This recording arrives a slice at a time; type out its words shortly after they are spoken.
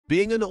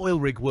Being an oil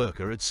rig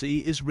worker at sea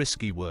is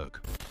risky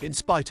work. In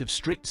spite of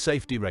strict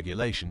safety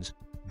regulations,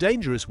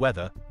 dangerous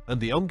weather, and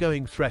the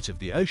ongoing threat of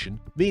the ocean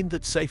mean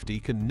that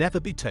safety can never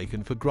be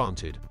taken for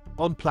granted.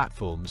 On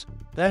platforms,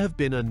 there have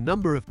been a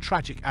number of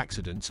tragic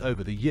accidents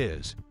over the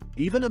years.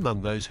 Even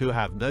among those who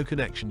have no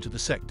connection to the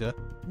sector,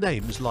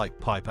 names like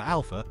Piper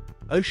Alpha,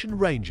 Ocean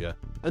Ranger,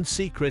 and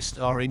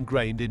Seacrest are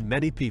ingrained in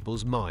many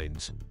people's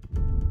minds.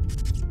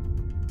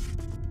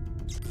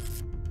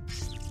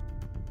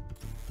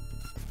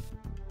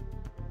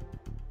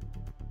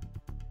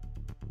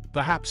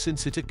 Perhaps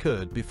since it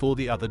occurred before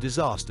the other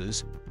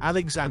disasters,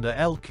 Alexander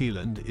L.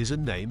 Kielland is a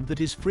name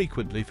that is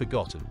frequently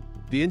forgotten.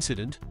 The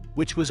incident,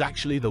 which was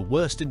actually the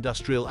worst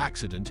industrial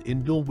accident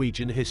in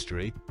Norwegian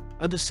history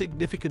and a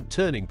significant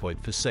turning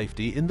point for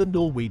safety in the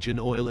Norwegian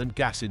oil and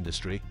gas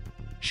industry,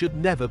 should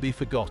never be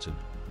forgotten.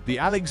 The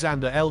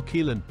Alexander L.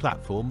 Kielland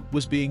platform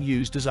was being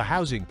used as a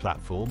housing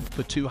platform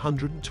for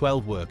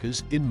 212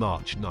 workers in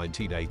March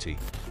 1980.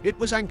 It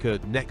was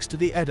anchored next to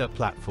the Edda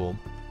platform,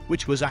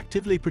 which was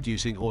actively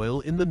producing oil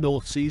in the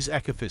North Sea's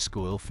Ekofisk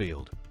oil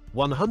field.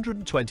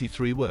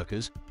 123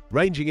 workers,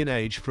 ranging in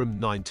age from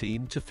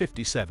 19 to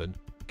 57,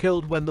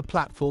 killed when the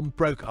platform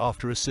broke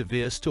after a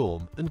severe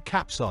storm and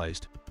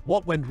capsized.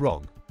 What went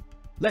wrong?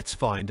 Let's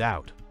find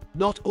out.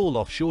 Not all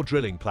offshore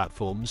drilling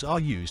platforms are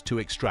used to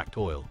extract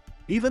oil.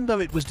 Even though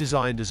it was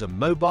designed as a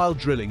mobile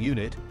drilling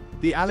unit,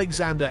 the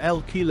Alexander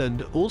L.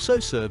 Kielland also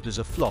served as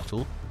a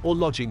flottle or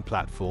lodging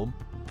platform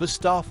for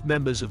staff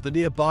members of the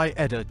nearby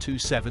Edda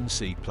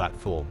 27C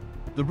platform.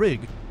 The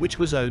rig, which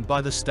was owned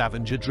by the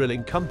Stavanger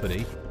Drilling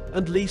Company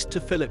and leased to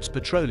Phillips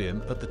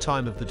Petroleum at the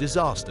time of the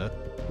disaster,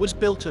 was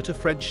built at a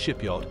French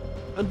shipyard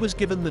and was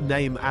given the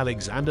name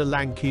Alexander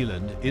Lang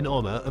Kielland in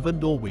honor of a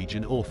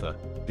Norwegian author.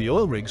 The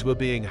oil rigs were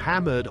being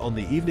hammered on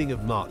the evening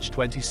of March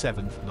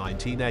 27,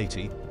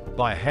 1980,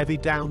 by heavy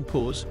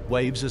downpours,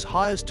 waves as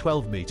high as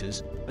 12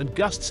 meters, and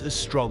gusts as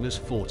strong as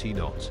 40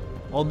 knots.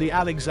 On the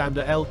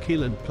Alexander L.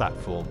 Kielland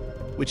platform,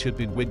 which had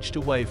been winched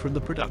away from the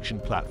production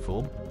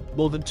platform,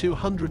 more than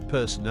 200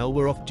 personnel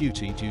were off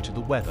duty due to the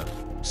weather.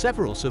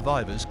 Several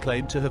survivors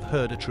claimed to have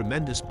heard a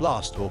tremendous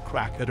blast or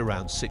crack at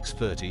around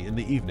 6:30 in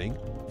the evening,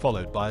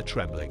 followed by a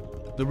trembling.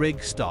 The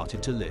rig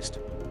started to list.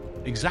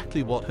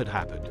 Exactly what had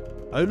happened?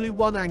 Only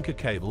one anchor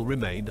cable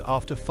remained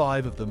after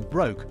 5 of them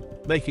broke,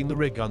 making the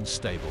rig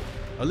unstable.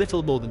 A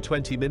little more than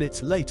 20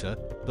 minutes later,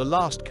 the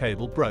last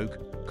cable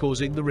broke,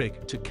 causing the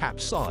rig to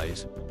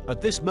capsize. At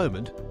this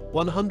moment,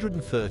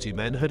 130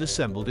 men had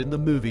assembled in the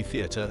movie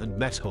theater and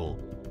mess hall,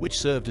 which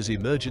served as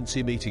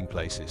emergency meeting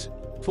places.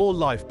 4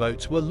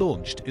 lifeboats were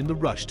launched in the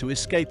rush to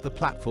escape the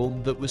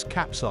platform that was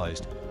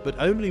capsized, but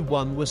only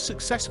one was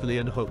successfully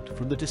unhooked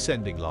from the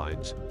descending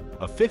lines.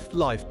 A 5th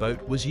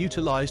lifeboat was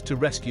utilized to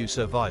rescue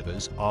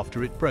survivors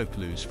after it broke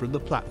loose from the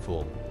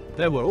platform.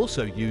 There were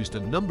also used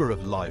a number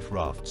of life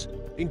rafts,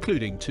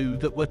 including 2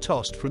 that were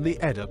tossed from the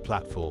Edda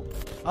platform.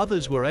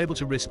 Others were able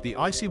to risk the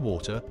icy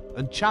water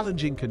and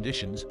challenging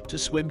conditions to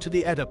swim to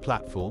the Edda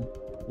platform,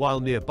 while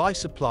nearby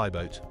supply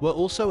boats were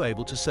also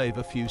able to save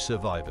a few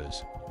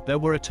survivors. There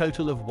were a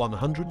total of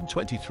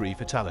 123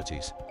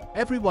 fatalities.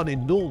 Everyone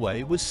in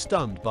Norway was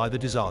stunned by the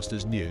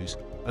disaster's news,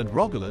 and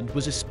Rogaland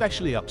was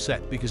especially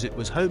upset because it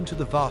was home to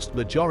the vast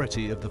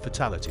majority of the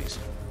fatalities.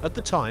 At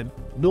the time,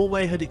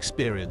 Norway had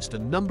experienced a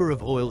number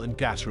of oil and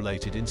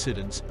gas-related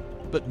incidents,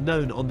 but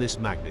none on this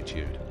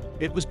magnitude.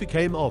 It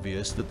became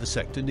obvious that the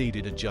sector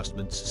needed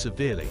adjustments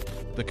severely.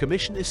 The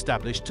commission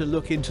established to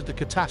look into the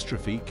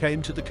catastrophe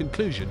came to the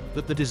conclusion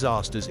that the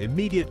disaster's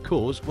immediate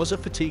cause was a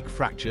fatigue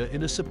fracture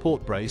in a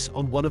support brace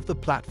on one of the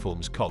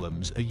platform's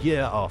columns a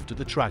year after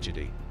the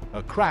tragedy.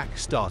 A crack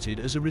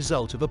started as a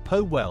result of a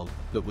PO weld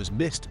that was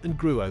missed and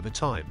grew over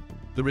time.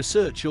 The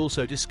research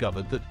also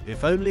discovered that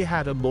if only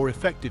had a more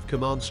effective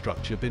command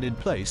structure been in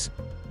place,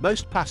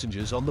 most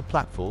passengers on the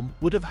platform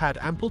would have had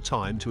ample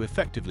time to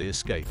effectively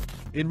escape.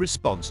 In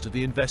response to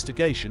the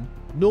investigation,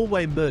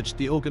 Norway merged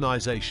the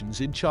organizations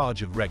in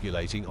charge of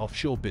regulating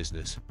offshore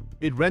business.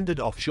 It rendered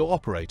offshore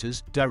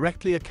operators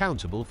directly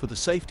accountable for the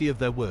safety of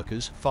their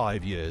workers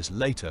 5 years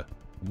later.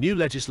 New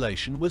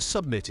legislation was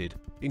submitted,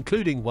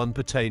 including one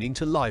pertaining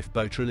to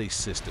lifeboat release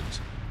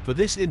systems. For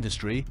this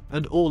industry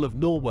and all of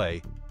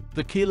Norway,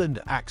 the Kielland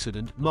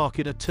accident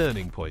marked a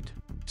turning point.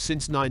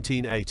 Since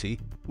 1980,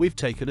 we've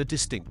taken a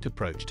distinct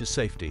approach to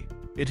safety.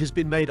 It has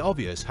been made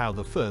obvious how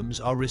the firms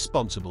are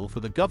responsible for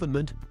the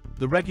government,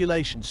 the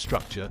regulation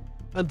structure,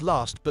 and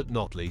last but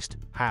not least,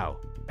 how.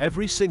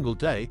 Every single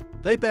day,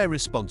 they bear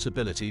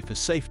responsibility for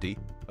safety,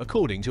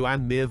 according to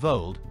Anne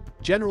Meervold,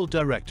 General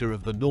Director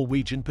of the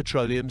Norwegian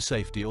Petroleum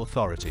Safety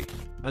Authority.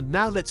 And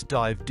now let's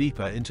dive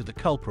deeper into the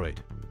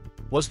culprit.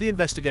 Was the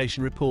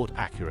investigation report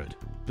accurate?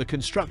 The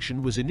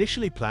construction was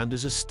initially planned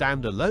as a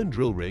stand-alone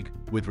drill rig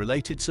with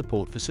related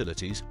support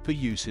facilities for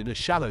use in a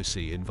shallow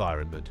sea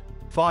environment.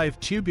 5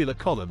 tubular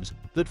columns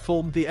that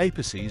formed the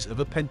apices of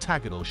a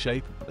pentagonal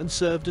shape and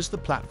served as the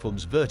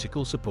platform's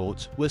vertical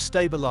supports were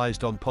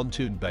stabilized on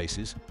pontoon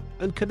bases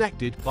and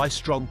connected by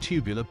strong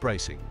tubular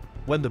bracing.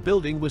 When the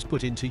building was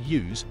put into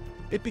use,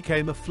 it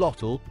became a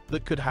flottle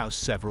that could house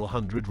several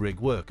hundred rig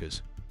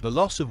workers. The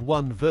loss of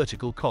one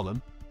vertical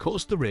column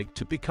caused the rig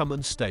to become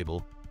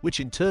unstable, which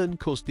in turn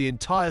caused the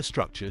entire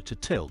structure to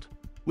tilt,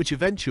 which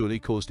eventually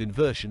caused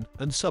inversion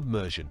and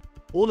submersion.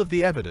 All of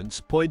the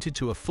evidence pointed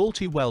to a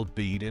faulty weld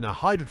bead in a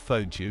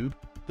hydrophone tube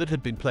that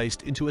had been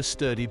placed into a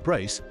sturdy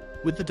brace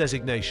with the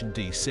designation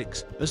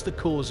D6 as the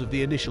cause of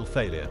the initial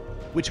failure,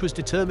 which was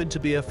determined to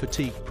be a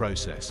fatigue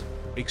process.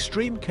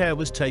 Extreme care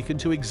was taken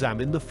to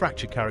examine the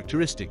fracture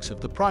characteristics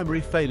of the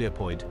primary failure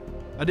point,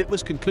 and it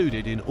was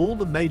concluded in all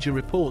the major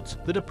reports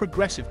that a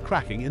progressive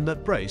cracking in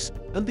that brace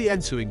and the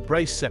ensuing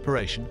brace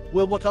separation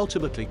were what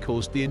ultimately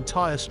caused the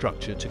entire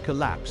structure to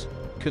collapse.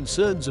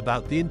 Concerns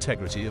about the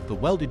integrity of the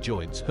welded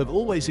joints have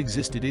always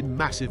existed in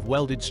massive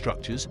welded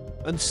structures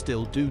and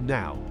still do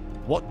now.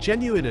 What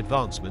genuine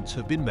advancements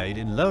have been made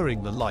in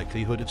lowering the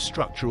likelihood of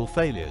structural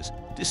failures,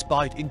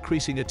 despite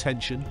increasing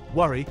attention,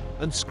 worry,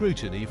 and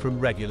scrutiny from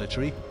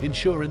regulatory,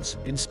 insurance,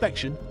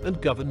 inspection,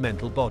 and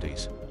governmental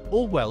bodies?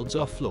 All welds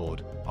are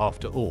flawed,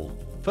 after all.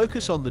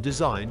 Focus on the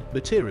design,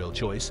 material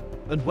choice,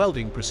 and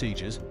welding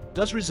procedures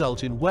does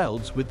result in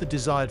welds with the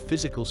desired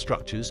physical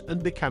structures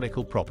and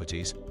mechanical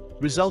properties,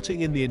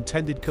 resulting in the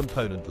intended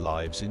component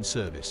lives in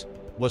service.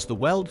 Was the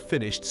weld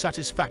finished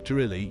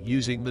satisfactorily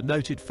using the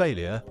noted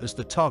failure as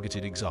the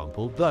targeted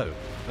example, though?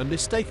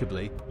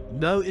 Unmistakably,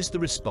 no is the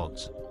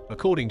response.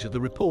 According to the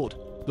report,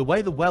 the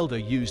way the welder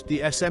used the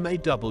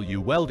SMAW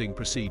welding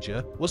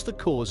procedure was the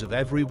cause of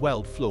every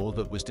weld flaw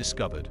that was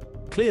discovered.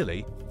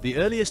 Clearly, the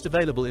earliest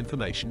available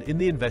information in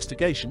the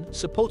investigation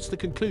supports the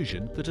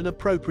conclusion that an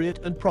appropriate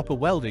and proper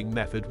welding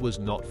method was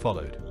not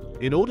followed.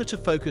 In order to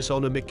focus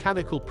on a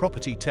mechanical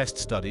property test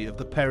study of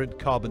the parent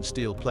carbon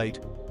steel plate,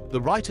 the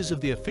writers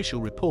of the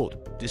official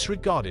report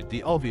disregarded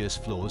the obvious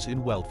flaws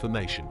in weld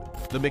formation.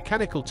 The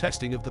mechanical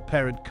testing of the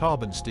parent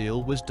carbon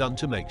steel was done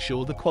to make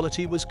sure the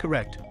quality was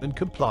correct and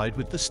complied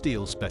with the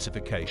steel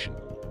specification.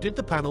 Did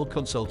the panel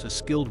consult a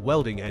skilled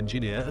welding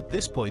engineer at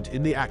this point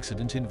in the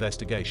accident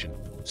investigation?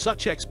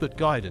 Such expert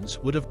guidance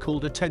would have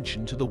called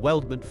attention to the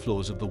weldment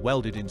flaws of the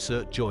welded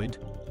insert joint,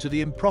 to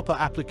the improper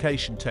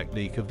application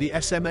technique of the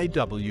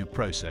SMAW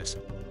process,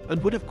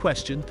 and would have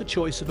questioned the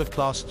choice of a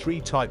Class 3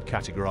 type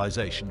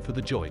categorization for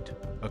the joint.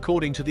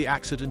 According to the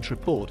accident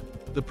report,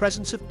 the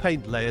presence of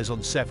paint layers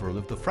on several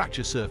of the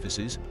fracture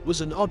surfaces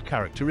was an odd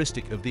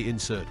characteristic of the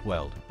insert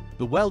weld.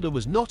 The welder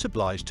was not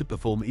obliged to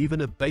perform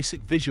even a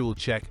basic visual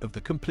check of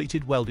the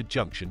completed welded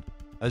junction,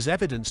 as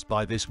evidenced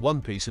by this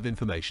one piece of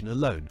information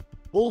alone.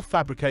 All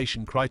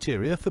fabrication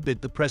criteria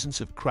forbid the presence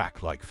of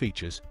crack-like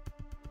features.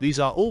 These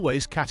are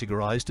always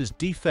categorized as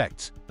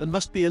defects and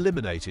must be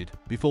eliminated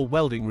before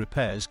welding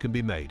repairs can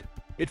be made.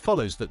 It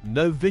follows that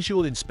no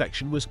visual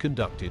inspection was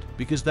conducted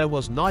because there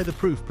was neither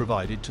proof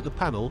provided to the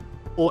panel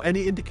or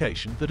any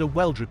indication that a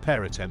weld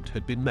repair attempt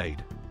had been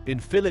made.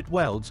 In fillet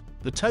welds,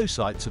 the toe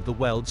sites of the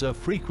welds are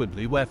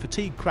frequently where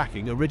fatigue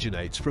cracking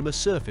originates from a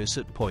surface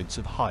at points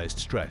of highest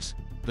stress.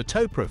 The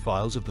toe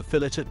profiles of the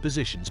fillet at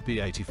positions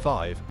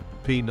P85,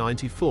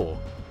 P94,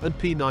 and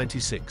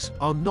P96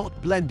 are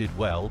not blended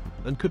well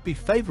and could be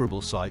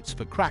favorable sites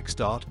for crack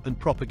start and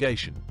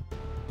propagation.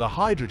 The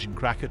hydrogen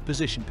crack at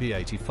position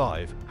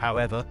P85,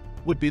 however,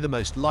 would be the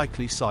most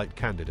likely site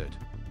candidate.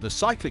 The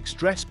cyclic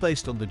stress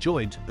placed on the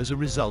joint as a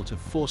result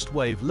of forced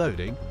wave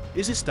loading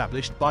is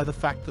established by the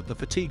fact that the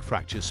fatigue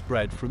fracture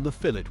spread from the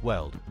fillet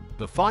weld.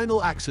 The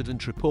final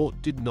accident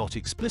report did not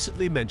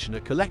explicitly mention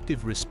a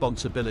collective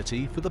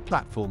responsibility for the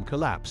platform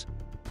collapse,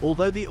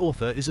 although the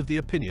author is of the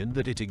opinion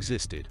that it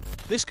existed.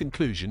 This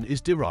conclusion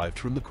is derived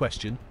from the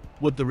question,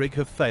 would the rig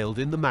have failed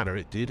in the manner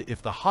it did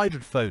if the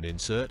hydrophone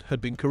insert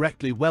had been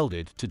correctly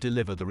welded to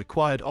deliver the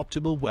required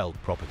optimal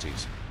weld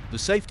properties? The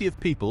safety of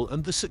people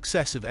and the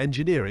success of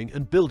engineering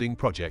and building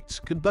projects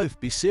can both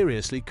be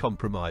seriously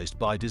compromised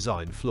by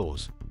design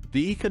flaws.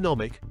 The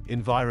economic,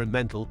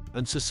 environmental,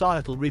 and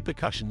societal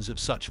repercussions of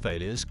such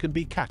failures can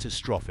be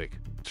catastrophic.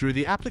 Through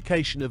the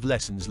application of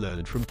lessons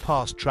learned from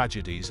past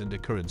tragedies and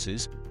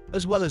occurrences,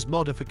 as well as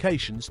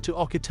modifications to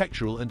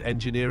architectural and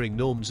engineering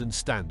norms and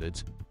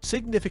standards,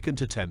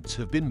 significant attempts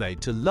have been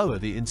made to lower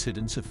the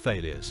incidence of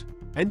failures.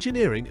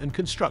 Engineering and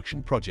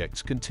construction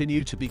projects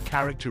continue to be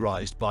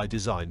characterized by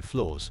design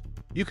flaws.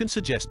 You can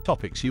suggest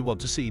topics you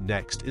want to see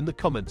next in the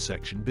comments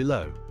section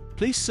below.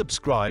 Please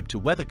subscribe to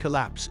Weather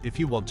Collapse if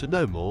you want to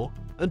know more,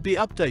 and be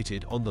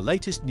updated on the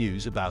latest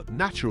news about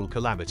natural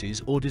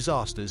calamities or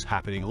disasters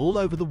happening all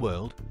over the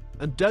world,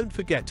 and don't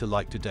forget to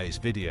like today's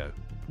video.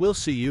 We'll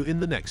see you in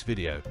the next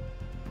video.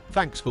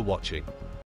 Thanks for watching.